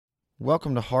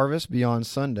Welcome to Harvest Beyond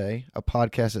Sunday, a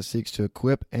podcast that seeks to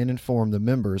equip and inform the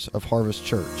members of Harvest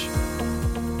Church.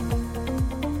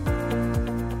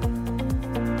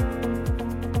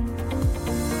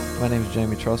 My name is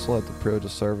Jamie Trussell. I have the privilege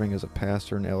of serving as a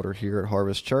pastor and elder here at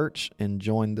Harvest Church, and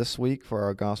joined this week for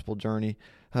our Gospel Journey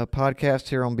podcast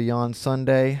here on Beyond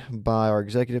Sunday by our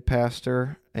executive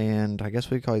pastor, and I guess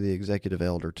we call you the executive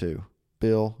elder too,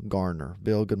 Bill Garner.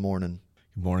 Bill, good morning.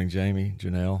 Good morning, Jamie,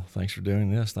 Janelle. Thanks for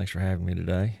doing this. Thanks for having me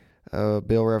today. Bill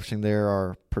referencing there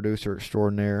our producer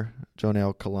extraordinaire,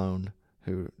 Jonelle Cologne,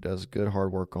 who does good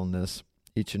hard work on this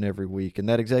each and every week. And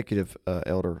that executive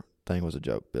elder thing was a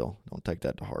joke, Bill. Don't take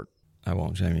that to heart. I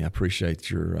won't, Jamie. I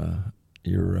appreciate your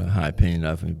high opinion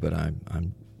of me, but I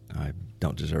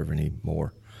don't deserve any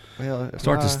more. Well,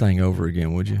 start this thing over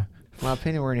again, would you? If my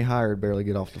opinion were any higher, I'd barely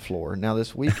get off the floor. Now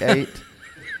this week eight.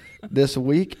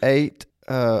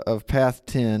 Of Path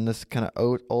 10, this kind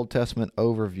of Old Testament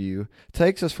overview,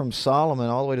 takes us from Solomon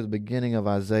all the way to the beginning of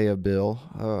Isaiah,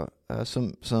 Bill.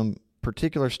 Some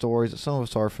particular stories that some of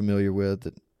us are familiar with,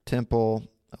 the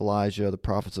temple, Elijah, the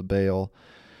prophets of Baal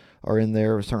are in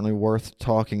there, certainly worth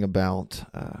talking about.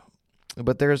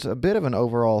 But there's a bit of an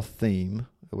overall theme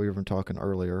that we were talking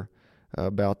earlier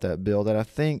about that, Bill, that I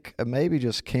think maybe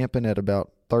just camping at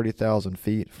about 30,000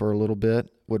 feet for a little bit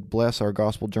would bless our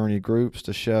Gospel Journey groups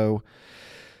to show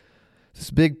this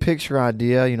big picture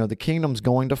idea. You know, the kingdom's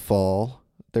going to fall.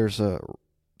 There's a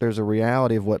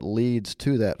reality of what leads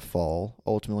to that fall,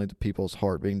 ultimately the people's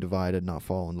heart being divided, not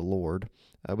following the Lord.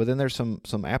 But then there's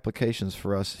some applications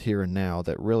for us here and now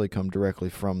that really come directly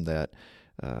from that.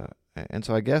 And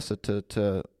so I guess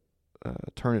to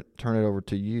turn it over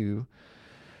to you,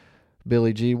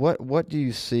 Billy G, what do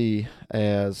you see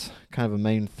as kind of a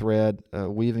main thread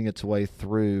weaving its way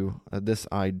through this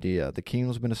idea? The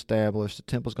kingdom's been established, the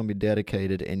temple's going to be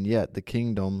dedicated, and yet the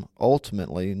kingdom,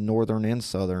 ultimately, northern and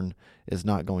southern, is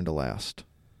not going to last.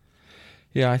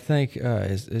 Yeah, I think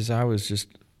as I was just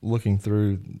looking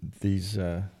through these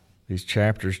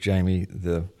chapters, Jamie,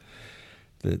 the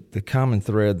common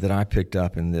thread that I picked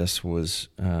up in this was,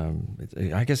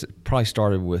 I guess it probably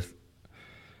started with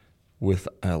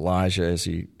Elijah as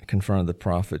he confronted the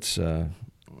prophets at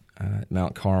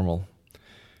Mount Carmel,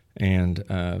 and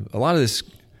a lot of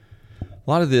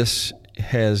this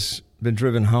has been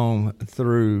driven home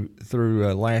through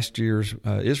last year's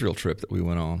Israel trip that we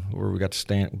went on, where we got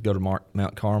to go to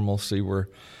Mount Carmel, see where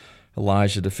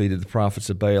Elijah defeated the prophets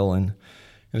of Baal. And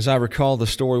as I recall the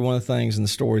story, one of the things in the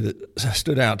story that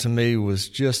stood out to me was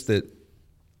just that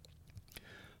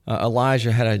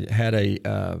Elijah had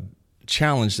a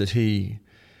challenge that he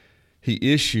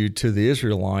issued to the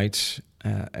Israelites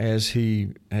as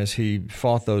he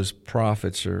fought those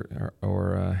prophets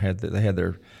or had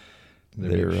their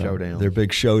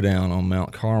big showdown on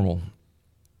Mount Carmel.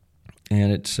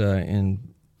 And it's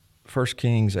in 1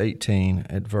 Kings 18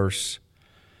 at verse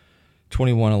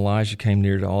 21, Elijah came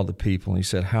near to all the people and he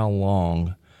said, "How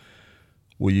long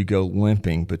will you go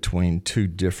limping between two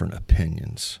different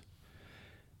opinions?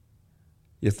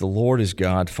 If the Lord is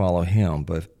God, follow him,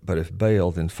 but if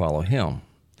Baal, then follow him."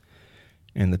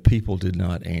 And the people did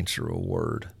not answer a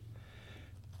word.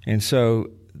 And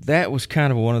so that was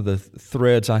kind of one of the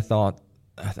threads I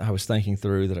was thinking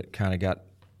through, that it kind of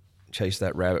chased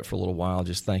that rabbit for a little while,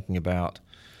 just thinking about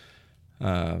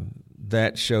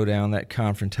that showdown, that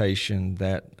confrontation,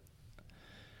 that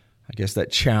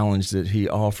challenge that he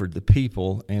offered the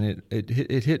people, and it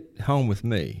hit home with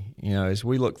me. You know, as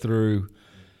we look through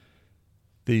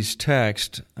these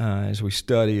texts, as we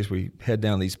study, as we head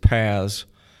down these paths,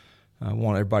 I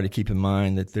want everybody to keep in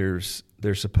mind that there's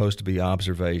supposed to be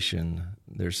observation,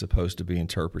 there's supposed to be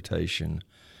interpretation,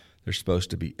 there's supposed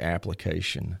to be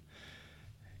application.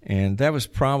 And that was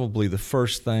probably the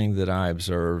first thing that I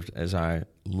observed as I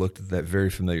looked at that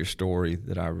very familiar story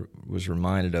that I was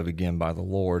reminded of again by the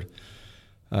Lord.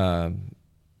 In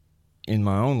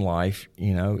my own life,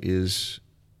 you know, is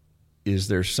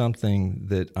there something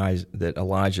that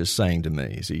Elijah is saying to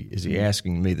me? Is he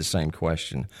asking me the same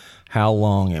question? How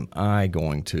long am I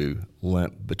going to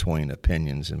limp between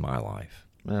opinions in my life?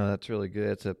 No, that's really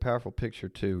good. It's a powerful picture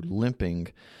too, limping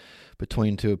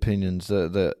between two opinions.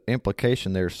 The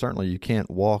implication there is certainly you can't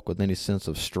walk with any sense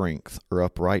of strength or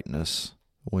uprightness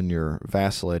when you're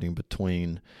vacillating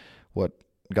between what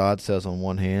God says on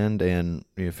one hand and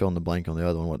you fill in the blank on the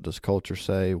other one. What does culture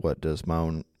say? What does my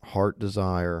own heart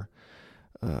desire?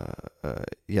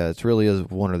 It really is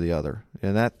one or the other.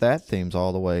 And that theme's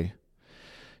all the way,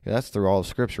 that's through all of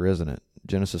Scripture, isn't it?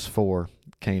 Genesis 4,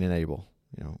 Cain and Abel.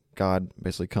 You know, God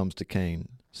basically comes to Cain,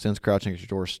 sin's crouching at your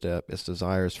doorstep, its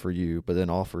desires for you, but then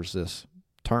offers this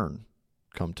turn.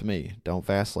 come to me. Don't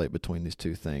vacillate between these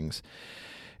two things.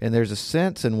 And there's a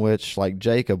sense in which, like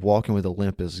Jacob, walking with a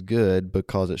limp is good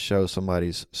because it shows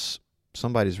somebody's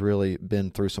really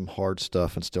been through some hard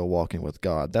stuff and still walking with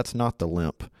God. That's not the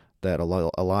limp that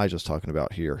Elijah's talking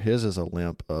about here. His is a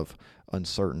limp of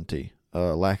uncertainty,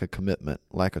 lack of commitment,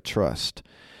 lack of trust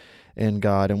in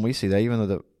God. And we see that even though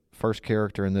the first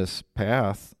character in this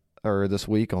path, or this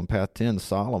week on Path 10,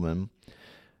 Solomon,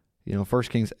 1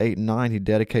 Kings 8 and 9, he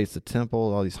dedicates the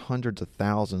temple, all these hundreds of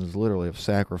thousands, literally, of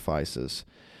sacrifices.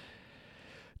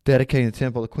 Dedicating the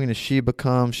temple, the Queen of Sheba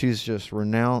comes. She's just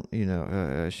renowned,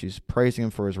 she's praising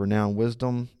him for his renowned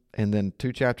wisdom. And then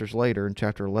 2 chapters later, in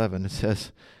chapter 11, it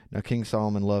says, now King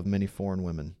Solomon loved many foreign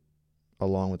women,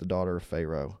 along with the daughter of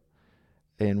Pharaoh.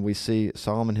 And we see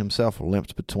Solomon himself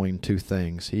limped between two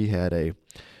things. He had a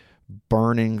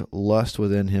burning lust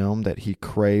within him that he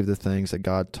craved the things that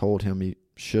God told him he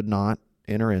should not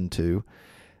enter into.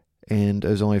 And it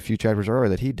was only a few chapters earlier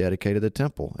that he dedicated the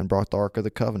temple and brought the Ark of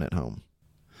the Covenant home.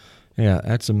 Yeah,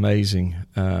 that's amazing.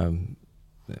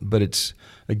 But it's,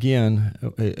 again,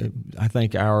 I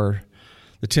think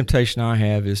the temptation I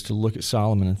have is to look at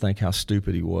Solomon and think how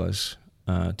stupid he was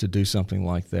to do something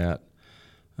like that,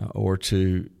 or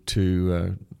to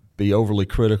be overly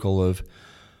critical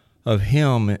of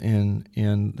him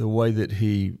in the way that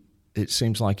it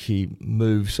seems like he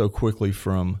moved so quickly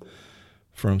from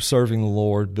serving the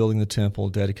Lord, building the temple,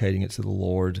 dedicating it to the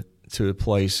Lord, to a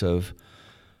place of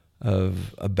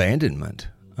abandonment,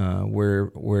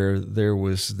 where there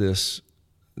was this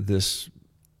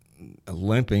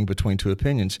limping between two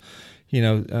opinions.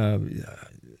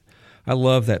 I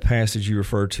love that passage you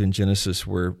referred to in Genesis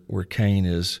where Cain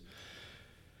is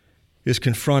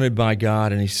confronted by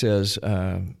God, and he says,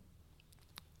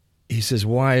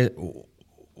 why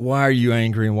are you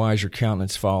angry, and why is your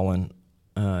countenance fallen?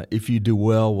 If you do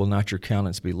well, will not your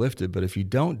countenance be lifted? But if you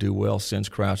don't do well, sin's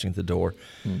crouching at the door.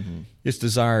 Mm-hmm. Its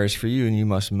desire is for you, and you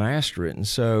must master it. And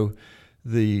so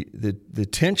the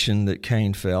tension that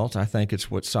Cain felt, I think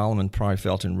it's what Solomon probably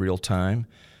felt in real time.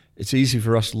 It's easy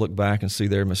for us to look back and see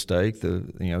their mistake.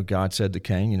 God said to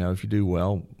Cain, if you do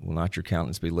well, will not your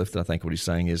countenance be lifted? I think what he's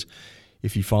saying is,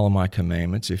 if you follow my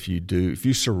commandments, if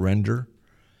you surrender,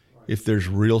 if there's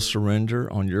real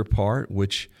surrender on your part,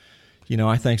 which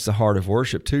I think it's the heart of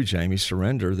worship too, Jamie,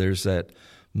 surrender. There's that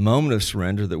moment of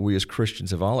surrender that we as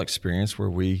Christians have all experienced where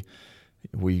we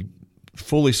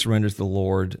fully surrendered to the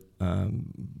Lord,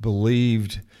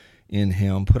 believed in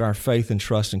Him, put our faith and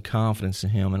trust and confidence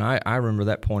in Him. And I remember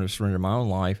that point of surrender in my own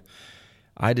life.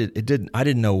 I didn't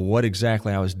know what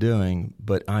exactly I was doing,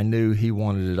 but I knew He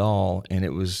wanted it all, and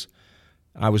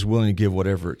I was willing to give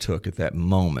whatever it took at that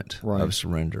moment of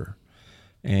surrender.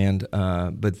 And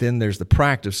but then there's the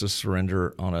practice of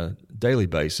surrender on a daily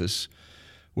basis,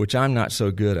 which I'm not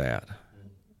so good at.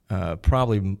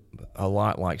 Probably a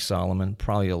lot like Solomon,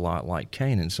 probably a lot like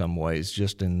Cain in some ways,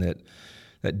 just in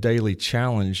that daily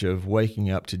challenge of waking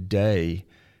up today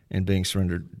and being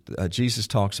surrendered. Jesus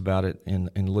talks about it in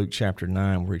Luke chapter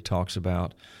 9, where he talks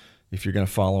about if you're going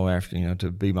to follow after,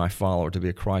 to be my follower, to be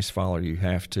a Christ follower, you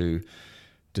have to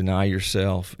deny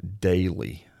yourself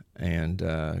daily and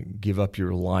give up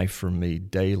your life for me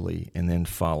daily, and then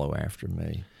follow after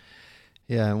me.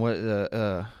 Yeah, and what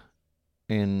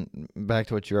and back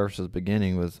to what you referenced at the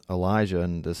beginning with Elijah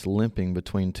and this limping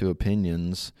between two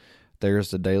opinions.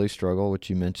 There's the daily struggle, which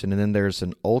you mentioned, and then there's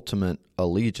an ultimate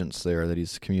allegiance there that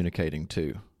he's communicating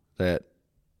to. That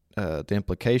the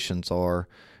implications are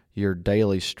your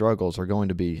daily struggles are going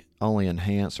to be only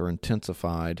enhanced or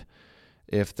intensified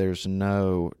if there's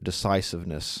no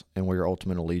decisiveness in where your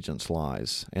ultimate allegiance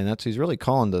lies. And he's really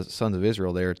calling the sons of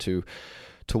Israel there to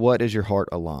what is your heart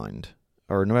aligned?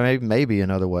 Or maybe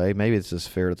another way, maybe it's just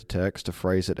fair to the text to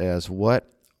phrase it as what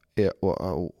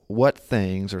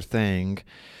things or thing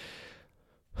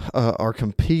are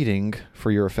competing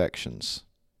for your affections.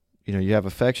 You have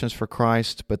affections for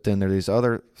Christ, but then there are these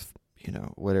other,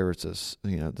 whatever it's this,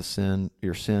 the sin,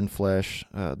 your sin, flesh,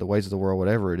 the ways of the world,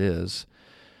 whatever it is,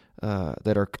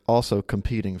 that are also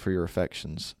competing for your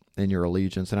affections and your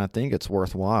allegiance. And I think it's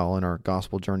worthwhile in our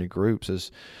gospel journey groups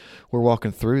as we're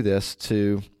walking through this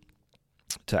to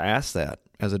ask that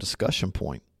as a discussion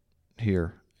point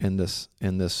here in this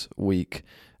week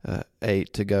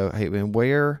 8 to go, hey, and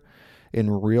where in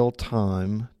real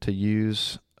time, to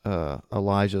use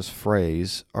Elijah's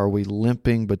phrase, are we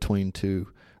limping between two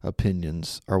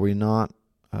opinions? Are we not,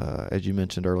 as you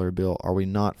mentioned earlier, Bill, are we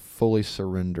not fully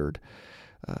surrendered?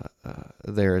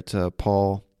 There at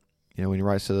Paul, when he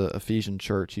writes to the Ephesian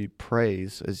church, he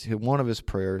prays, as one of his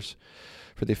prayers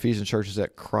for the Ephesian church is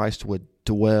that Christ would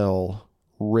dwell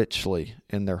richly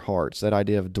in their hearts. That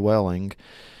idea of dwelling,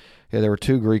 there were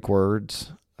two Greek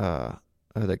words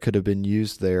that could have been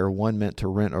used there. One meant to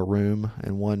rent a room,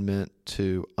 and one meant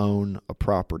to own a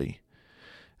property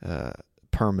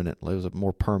permanently. It was a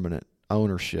more permanent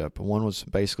ownership. One was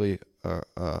basically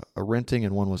a renting,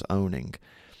 and one was owning.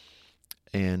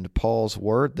 And Paul's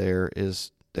word there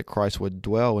is that Christ would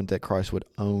dwell and that Christ would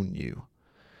own you.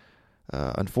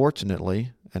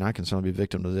 Unfortunately, and I can certainly be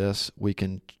victim to this, we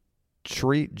can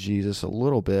treat Jesus a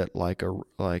little bit like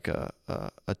a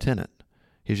tenant.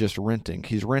 He's just renting.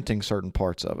 He's renting certain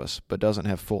parts of us, but doesn't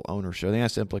have full ownership. I think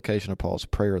that's the implication of Paul's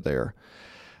prayer there.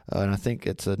 And I think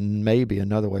it's maybe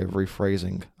another way of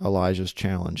rephrasing Elijah's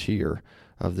challenge here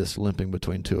of this limping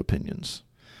between two opinions.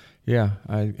 Yeah,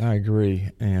 I agree,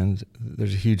 and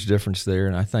there's a huge difference there,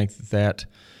 and I think that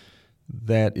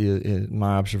is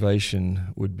my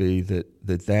observation would be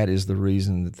that is the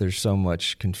reason that there's so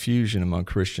much confusion among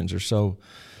Christians, or so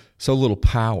little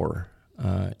power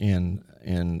in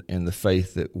the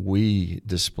faith that we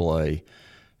display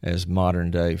as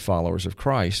modern day followers of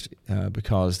Christ,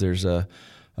 because there's the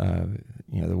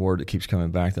word that keeps coming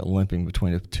back, that limping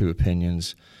between the two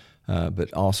opinions,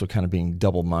 but also kind of being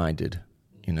double-minded,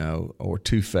 or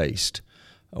two-faced,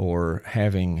 or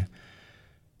having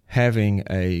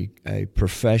a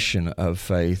profession of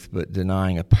faith but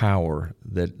denying a power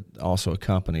that also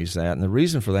accompanies that. And the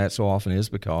reason for that so often is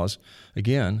because,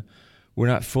 again, we're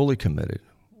not fully committed.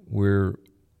 We're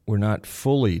not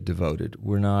fully devoted.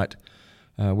 We're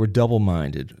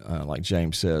double-minded, like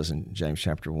James says in James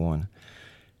chapter 1.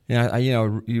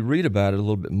 And you read about it a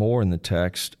little bit more in the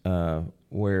text,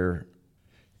 where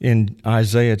in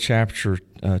Isaiah chapter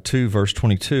 2, verse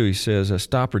 22, he says,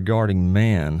 "Stop regarding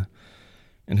man,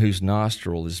 in whose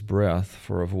nostril is breath,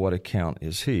 for of what account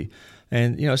is he?"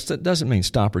 And it doesn't mean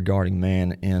stop regarding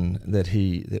man in that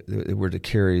we're to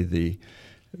carry the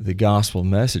gospel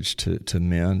message to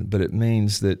men, but it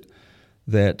means that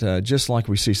just like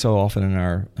we see so often in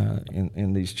our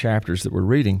in these chapters that we're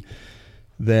reading,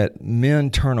 that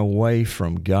men turn away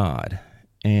from God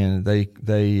and they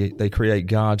create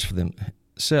gods for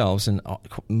themselves, and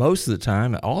most of the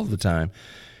time, all of the time,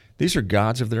 these are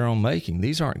gods of their own making.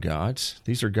 These aren't gods.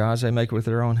 These are gods they make with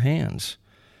their own hands.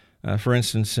 For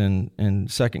instance, in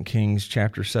 2 Kings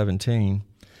chapter 17,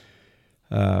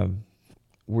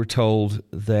 we're told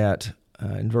that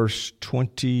in verse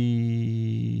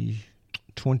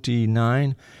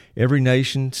 29, every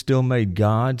nation still made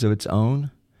gods of its own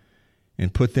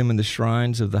and put them in the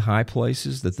shrines of the high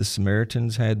places that the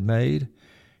Samaritans had made,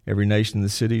 every nation in the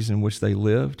cities in which they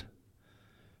lived.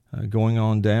 Going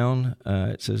on down,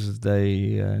 it says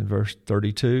in verse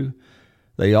 32,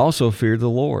 they also feared the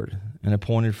Lord and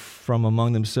appointed from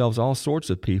among themselves all sorts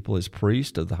of people as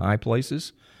priests of the high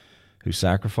places, who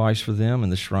sacrificed for them in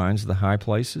the shrines of the high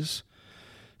places.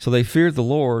 So they feared the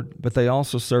Lord, but they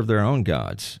also served their own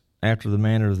gods, after the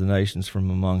manner of the nations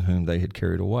from among whom they had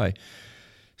carried away.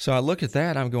 So I look at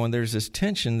that, I'm going, there's this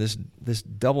tension, this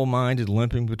double-minded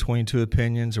limping between two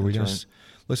opinions. Are we going to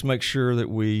let's make sure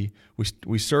that we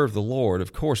serve the Lord?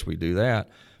 Of course we do that,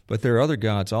 but there are other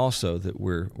gods also that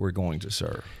we're going to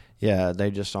serve. Yeah, they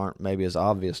just aren't maybe as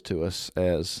obvious to us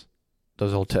as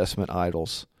those Old Testament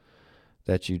idols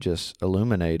that you just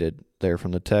illuminated there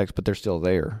from the text, but they're still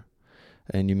there.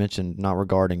 And you mentioned not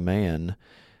regarding man.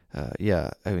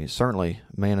 Certainly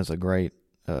man is a great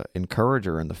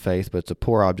encourager in the faith, but it's a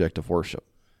poor object of worship.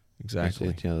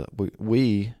 Exactly.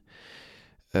 We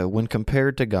when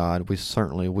compared to God, we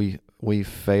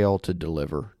fail to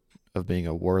deliver of being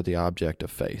a worthy object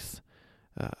of faith.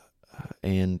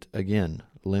 And again,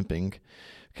 limping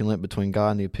can limp between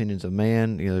God and the opinions of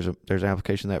man. There's an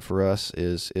application of that for us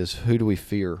is who do we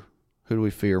fear? Who do we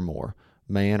fear more,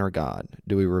 man or God?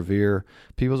 Do we revere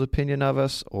people's opinion of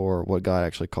us or what God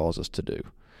actually calls us to do?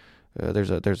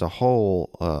 There's a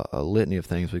whole a litany of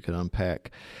things we could unpack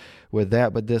with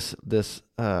that, but this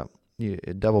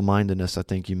double-mindedness, I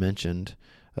think you mentioned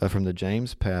from the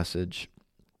James passage,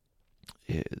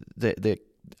 I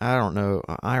don't know,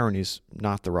 irony is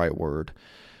not the right word.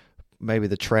 Maybe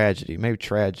the tragedy,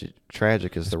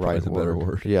 tragic is the right word. Better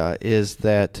word. Yeah, is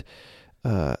that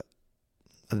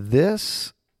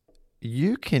this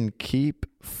you can keep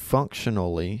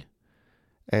functionally,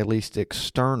 at least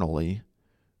externally,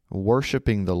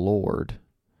 worshiping the Lord,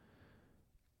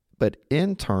 but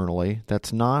internally,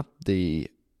 that's not the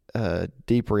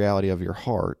deep reality of your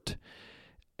heart.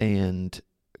 And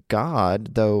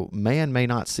God, though man may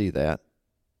not see that,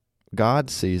 God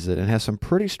sees it and has some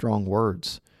pretty strong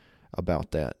words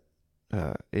about that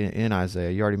in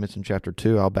Isaiah. You already mentioned chapter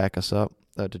 2. I'll back us up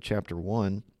to chapter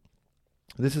 1.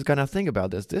 This is kind of, think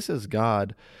about this. This is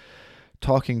God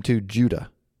talking to Judah.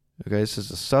 Okay, this is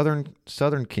the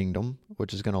southern kingdom,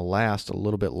 which is going to last a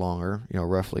little bit longer,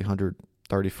 roughly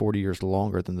 130, 40 years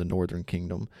longer than the northern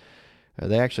kingdom.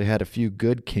 They actually had a few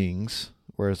good kings,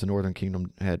 whereas the northern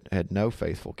kingdom had no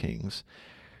faithful kings.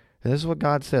 And this is what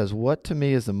God says, "What to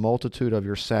me is the multitude of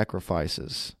your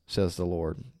sacrifices, says the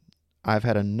Lord. I've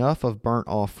had enough of burnt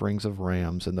offerings of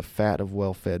rams and the fat of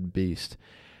well-fed beasts.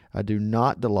 I do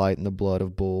not delight in the blood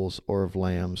of bulls or of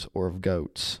lambs or of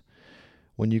goats.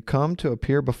 When you come to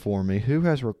appear before me, who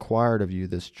has required of you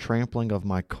this trampling of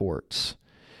my courts?"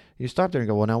 You stop there and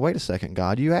go, well, now wait a second,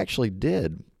 God. You actually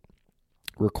did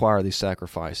require these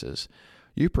sacrifices.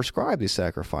 You prescribed these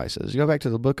sacrifices. You go back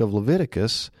to the book of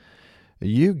Leviticus.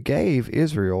 You gave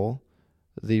Israel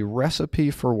the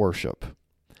recipe for worship,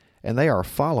 and they are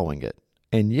following it.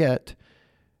 And yet,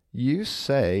 you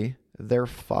say their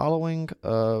following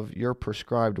of your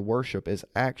prescribed worship is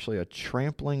actually a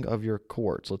trampling of your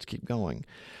courts. Let's keep going.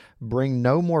 "Bring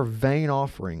no more vain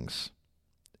offerings.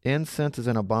 Incense is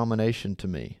an abomination to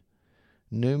me.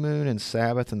 New moon and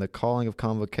Sabbath and the calling of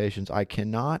convocations. I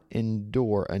cannot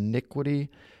endure iniquity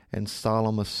and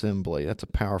solemn assembly." That's a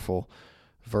powerful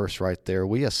verse right there.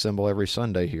 We assemble every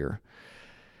Sunday here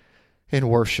in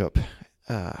worship.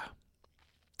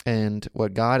 And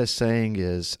what God is saying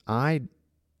is, I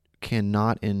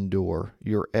cannot endure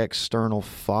your external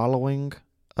following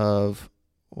of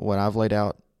what I've laid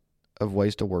out of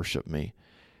ways to worship me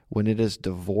when it is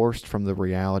divorced from the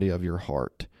reality of your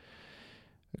heart.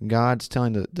 God's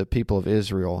telling the people of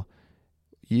Israel,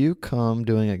 you come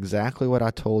doing exactly what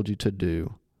I told you to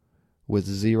do with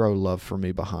zero love for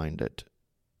me behind it.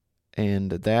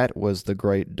 And that was the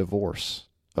great divorce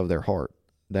of their heart.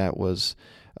 That was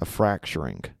a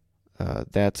fracturing.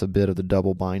 That's a bit of the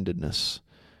double-mindedness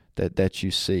that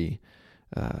you see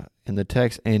in the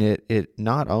text. And it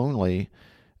not only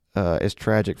is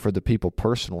tragic for the people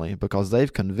personally, because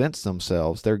they've convinced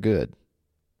themselves they're good.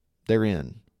 They're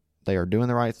in. They are doing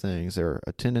the right things. They're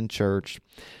attending church,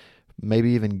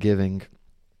 maybe even giving.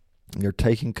 They're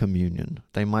taking communion.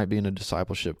 They might be in a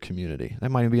discipleship community. They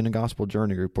might be in a gospel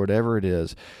journey group, whatever it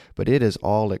is, but it is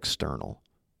all external.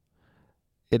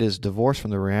 It is divorced from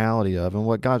the reality of, and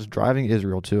what God's driving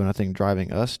Israel to, and I think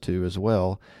driving us to as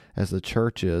well as the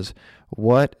church is,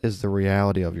 what is the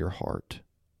reality of your heart?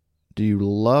 Do you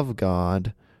love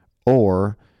God,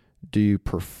 or do you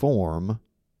perform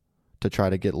to try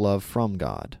to get love from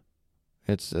God?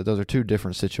 Those are two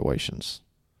different situations.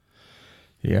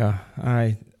 Yeah,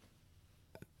 I'm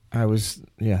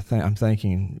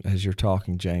thinking as you're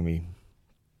talking, Jamie,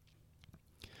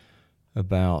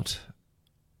 about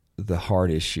the heart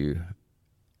issue,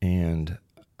 and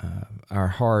our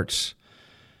hearts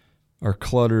are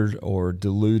cluttered or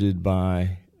diluted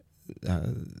by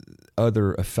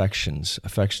other affections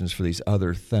for these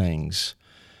other things,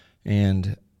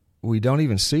 and we don't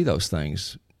even see those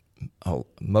things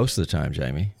most of the time,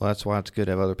 Jamie. Well, that's why it's good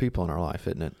to have other people in our life,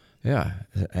 isn't it? Yeah,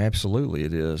 absolutely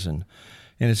it is, and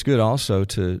it's good also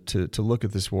to look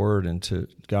at this word and to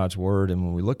God's word, and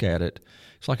when we look at it,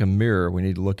 it's like a mirror. We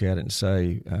need to look at it and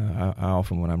say, I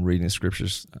often, when I'm reading the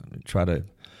scriptures, try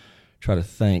to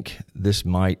think this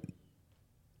might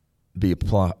be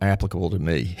applicable to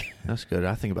me. That's good.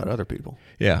 I think about other people.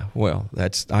 Yeah, well,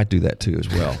 I do that too as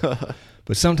well.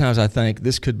 But sometimes I think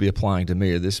this could be applying to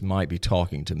me, or this might be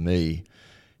talking to me.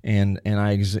 And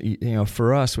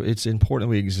for us, it's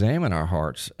important we examine our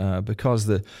hearts because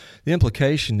the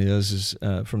implication is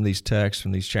from these texts,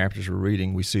 from these chapters we're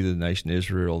reading, we see the nation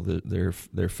Israel,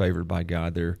 they're favored by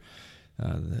God.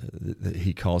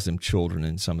 He calls them children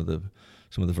in some of the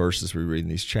verses we read in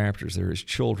these chapters. They're His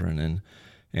children,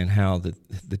 and how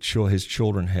His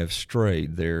children have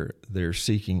strayed. They're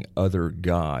seeking other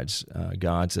gods,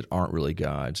 gods that aren't really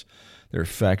gods. Their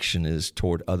affection is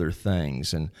toward other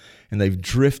things, and they've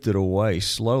drifted away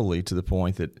slowly to the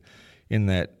point that in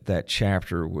that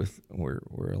chapter where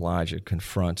Elijah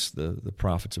confronts the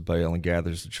prophets of Baal and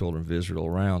gathers the children of Israel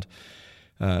around,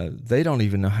 they don't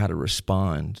even know how to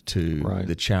respond to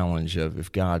the challenge of,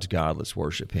 if God's God, let's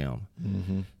worship Him.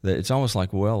 Mm-hmm. It's almost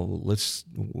like, well, let's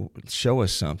show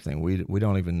us something. We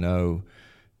don't even know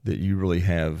that you really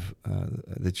have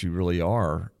that you really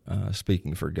are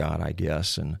speaking for God, I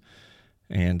guess, and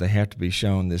they have to be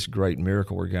shown this great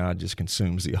miracle where God just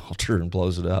consumes the altar and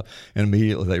blows it up, and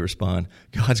immediately they respond,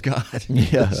 God's God.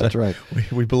 Yeah, that's right.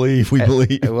 We believe.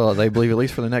 Well, they believe at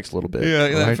least for the next little bit.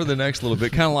 Yeah, right? For the next little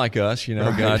bit. Kind of like us,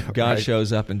 God right.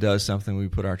 shows up and does something. We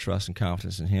put our trust and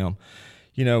confidence in Him.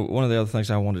 One of the other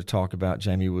things I wanted to talk about,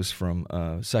 Jamie, was from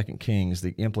 2 Kings,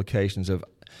 the implications of,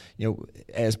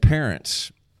 as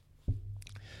parents,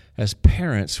 as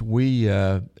parents, we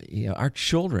our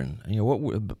children,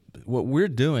 what we're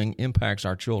doing impacts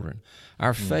our children.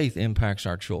 Our faith impacts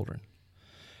our children.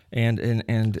 And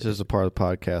this is a part of the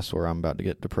podcast where I'm about to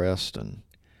get depressed and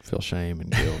feel shame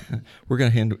and guilt. We're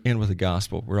going to end with the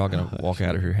gospel. We're all going to walk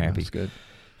out of here happy. That's good.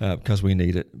 Because we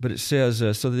need it. But it says,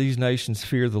 so these nations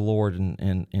fear the Lord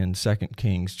in 2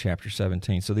 Kings chapter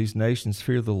 17. So these nations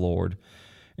fear the Lord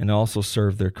and also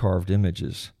serve their carved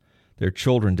images. Their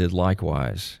children did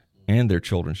likewise, and their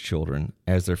children's children,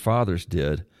 as their fathers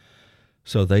did,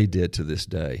 so they did to this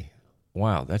day.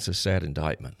 Wow, that's a sad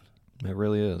indictment. It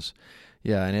really is.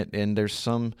 Yeah, and there's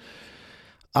some...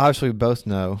 Obviously, we both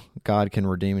know God can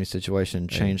redeem any situation and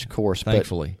change course.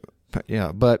 Thankfully.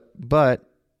 But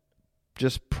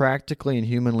just practically and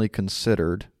humanly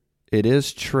considered, it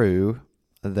is true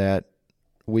that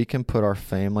we can put our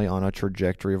family on a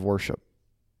trajectory of worship.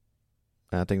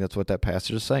 And I think that's what that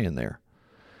passage is saying there.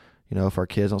 If our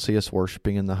kids don't see us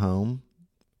worshiping in the home,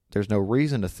 there's no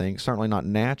reason to think, certainly not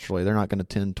naturally, they're not going to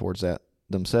tend towards that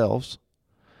themselves.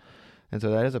 And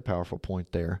so that is a powerful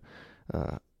point there.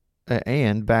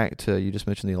 And back to, you just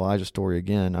mentioned the Elijah story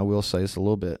again, I will say this a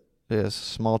little bit. It's a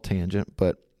small tangent,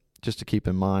 but just to keep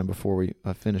in mind before we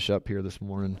finish up here this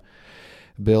morning,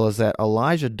 Bill, is that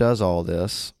Elijah does all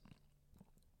this,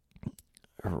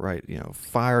 right?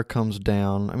 Fire comes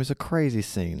down. I mean, it's a crazy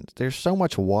scene. There's so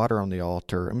much water on the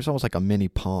altar. I mean, it's almost like a mini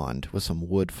pond with some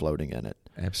wood floating in it.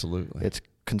 Absolutely. It's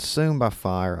consumed by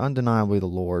fire, undeniably the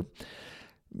Lord.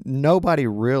 Nobody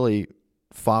really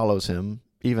follows him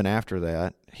even after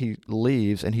that. He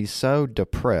leaves, and he's so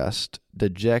depressed,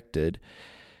 dejected,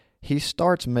 he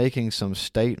starts making some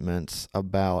statements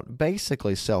about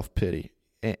basically self-pity,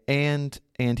 and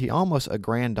he almost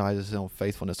aggrandizes his own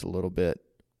faithfulness a little bit.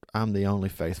 I'm the only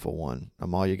faithful one.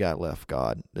 I'm all you got left,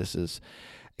 God. This is,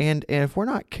 and if we're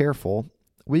not careful,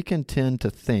 we can tend to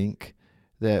think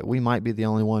that we might be the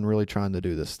only one really trying to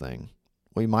do this thing.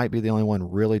 We might be the only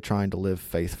one really trying to live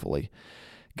faithfully.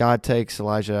 God takes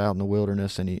Elijah out in the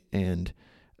wilderness, and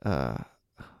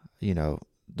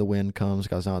the wind comes,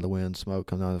 goes on the wind, smoke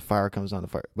comes on, the fire comes on the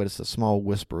fire, but it's a small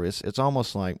whisper. It's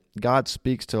almost like God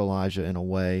speaks to Elijah in a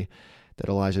way that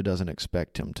Elijah doesn't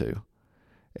expect him to,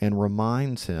 and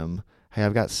reminds him, hey,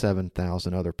 I've got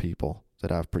 7,000 other people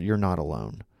that you're not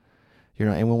alone.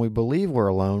 And when we believe we're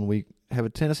alone, we have a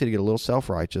tendency to get a little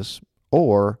self-righteous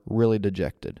or really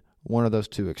dejected. One of those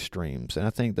two extremes. And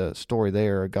I think the story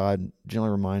there, God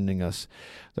generally reminding us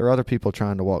there are other people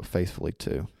trying to walk faithfully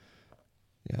too.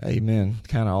 Yeah, amen.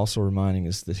 Kind of also reminding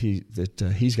us that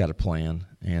he's got a plan,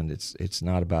 and it's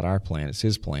not about our plan; it's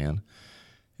his plan,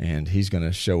 and he's going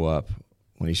to show up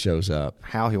when he shows up.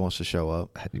 How he wants to show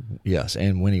up, yes,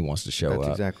 and when he wants to show up.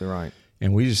 That's exactly right.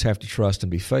 And we just have to trust and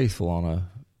be faithful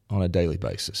on a daily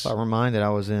basis. I'm reminded I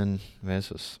was in. This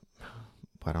was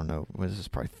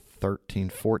probably 13,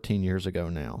 14 years ago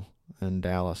now in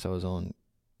Dallas. I was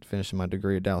finishing my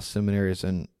degree at Dallas Seminary. I was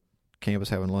in campus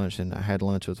having lunch, and I had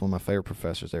lunch with one of my favorite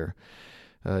professors there,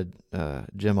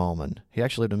 Jim Allman. He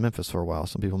actually lived in Memphis for a while.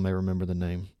 Some people may remember the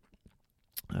name.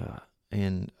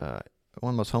 And one of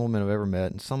the most humble men I've ever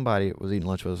met, and somebody was eating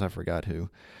lunch with us, I forgot who.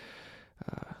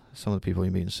 Some of the people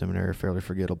you meet in seminary are fairly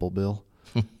forgettable, Bill.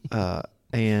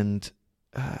 And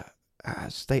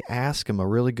they asked him a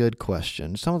really good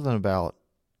question, something about,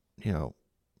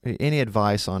 any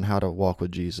advice on how to walk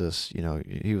with Jesus.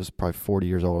 He was probably 40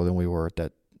 years older than we were at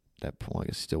that point. I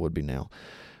guess he still would be now.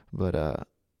 But,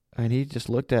 and he just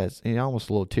looked at it, and he almost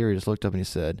a little teary, just looked up and he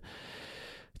said,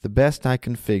 the best I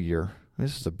can figure,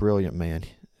 this is a brilliant man.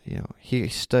 He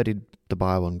studied the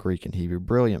Bible in Greek and Hebrew,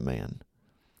 brilliant man.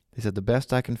 He said, the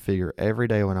best I can figure every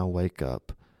day when I wake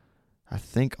up, I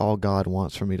think all God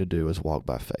wants for me to do is walk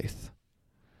by faith.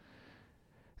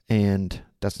 And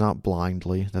that's not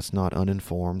blindly. That's not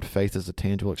uninformed. Faith is a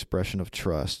tangible expression of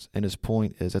trust. And his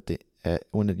point is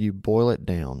when you boil it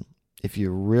down, if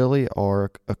you really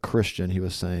are a Christian, he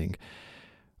was saying,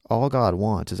 all God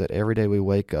wants is that every day we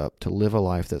wake up to live a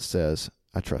life that says,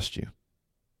 I trust you.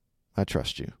 I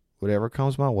trust you. Whatever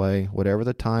comes my way, whatever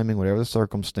the timing, whatever the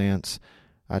circumstance,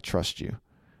 I trust you.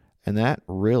 And that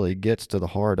really gets to the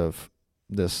heart of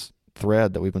this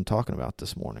thread that we've been talking about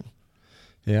this morning.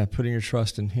 Yeah, putting your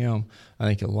trust in him. I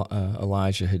think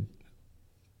Elijah had,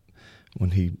 when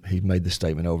he made the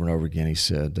statement over and over again, he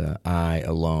said, I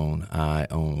alone, I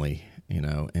only,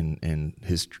 and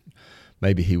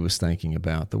maybe he was thinking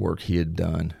about the work he had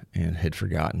done and had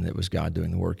forgotten that it was God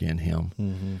doing the work in him,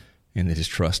 mm-hmm. and that his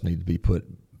trust needed to be put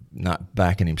not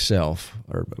back in himself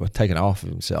or taken off of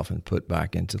himself and put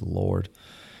back into the Lord.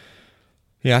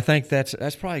 Yeah, I think that's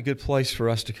probably a good place for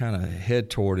us to kind of head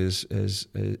toward is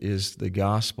the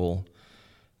gospel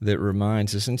that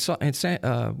reminds us.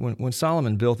 When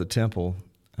Solomon built the temple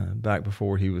back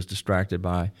before he was distracted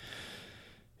by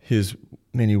his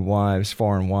many wives,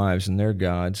 foreign wives, and their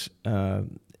gods,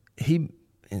 he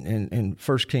in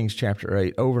 1 Kings chapter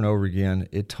 8, over and over again,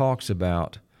 it talks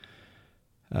about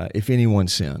if anyone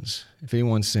sins,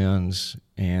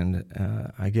 and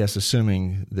I guess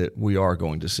assuming that we are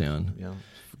going to sin. Yeah,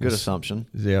 good assumption.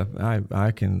 Yeah,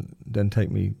 doesn't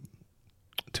take me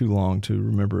too long to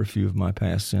remember a few of my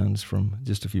past sins from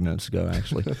just a few minutes ago,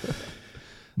 actually.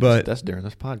 But that's during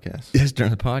this podcast. Yes,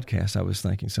 during the podcast, I was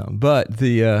thinking something. But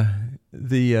the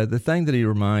thing that he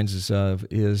reminds us of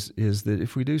is that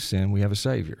if we do sin, we have a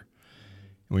Savior.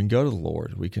 We can go to the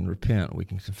Lord. We can repent. We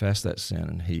can confess that sin,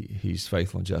 and He's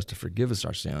faithful and just to forgive us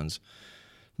our sins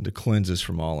and to cleanse us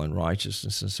from all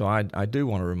unrighteousness. And so I do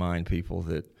want to remind people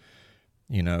that,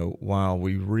 while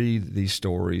we read these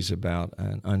stories about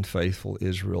an unfaithful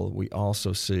Israel, we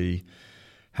also see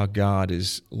how God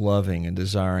is loving and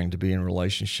desiring to be in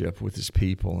relationship with His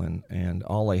people, and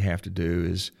all they have to do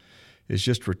is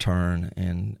just return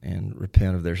and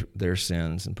repent of their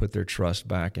sins and put their trust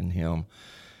back in Him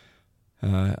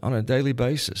on a daily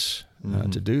basis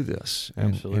to do this.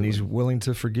 And He's willing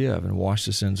to forgive and wash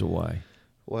the sins away.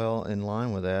 Well, in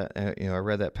line with that, I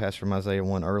read that passage from Isaiah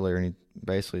 1 earlier, and he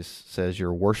basically says,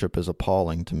 "Your worship is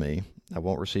appalling to me. I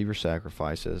won't receive your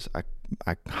sacrifices.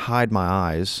 I hide my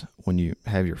eyes when you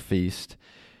have your feast."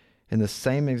 In the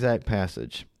same exact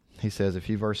passage, he says a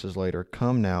few verses later,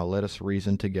 "Come now, let us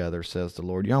reason together, says the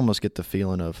Lord." You almost get the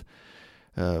feeling of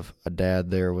a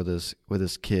dad there with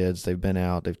his kids. They've been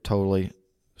out. They've totally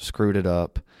screwed it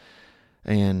up.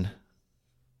 And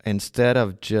instead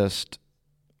of just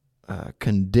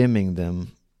condemning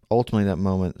them, ultimately that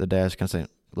moment, the dad's kind of saying,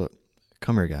 "Look,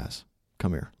 come here, guys.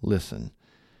 Come here. Listen.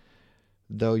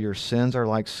 Though your sins are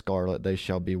like scarlet, they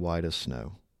shall be white as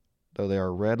snow. Though they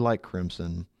are red like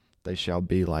crimson, they shall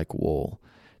be like wool."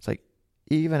 It's like,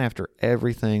 even after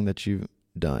everything that you've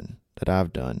done, that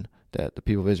I've done, that the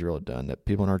people of Israel have done, that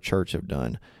people in our church have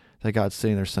done, that God's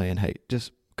sitting there saying, "Hey,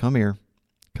 just come here.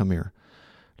 Come here.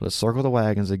 Let's circle the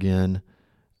wagons again.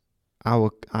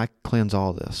 I cleanse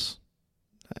all this.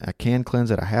 I can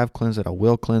cleanse it. I have cleansed it. I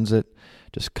will cleanse it.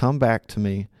 Just come back to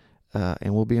me,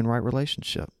 and we'll be in right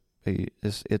relationship."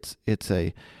 It's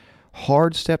a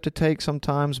hard step to take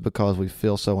sometimes because we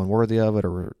feel so unworthy of it,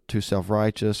 or we're too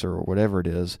self-righteous, or whatever it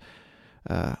is.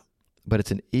 But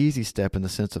it's an easy step in the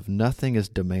sense of nothing is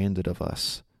demanded of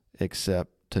us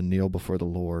except to kneel before the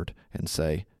Lord and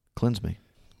say, "Cleanse me."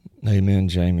 Amen,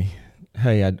 Jamie.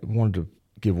 Hey, I wanted to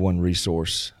give one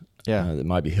resource that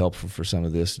might be helpful for some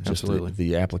of this, just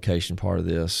the application part of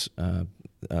this.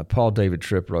 Paul David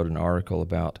Tripp wrote an article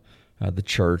about the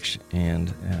church,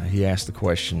 and he asked the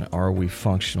question, are we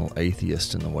functional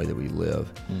atheists in the way that we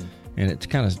live? And it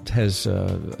kind of has,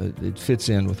 it fits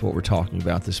in with what we're talking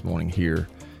about this morning here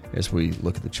as we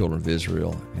look at the children of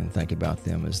Israel and think about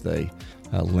them as they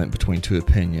limp between two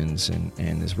opinions,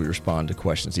 and as we respond to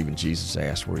questions even Jesus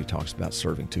asked, where he talks about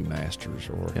serving two masters,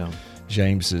 or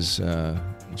James's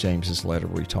letter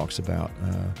where he talks about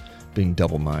being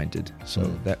double-minded. So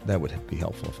that would be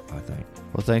helpful, I think.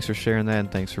 Well, thanks for sharing that, and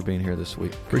thanks for being here this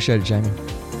week. Appreciate it, Jamie.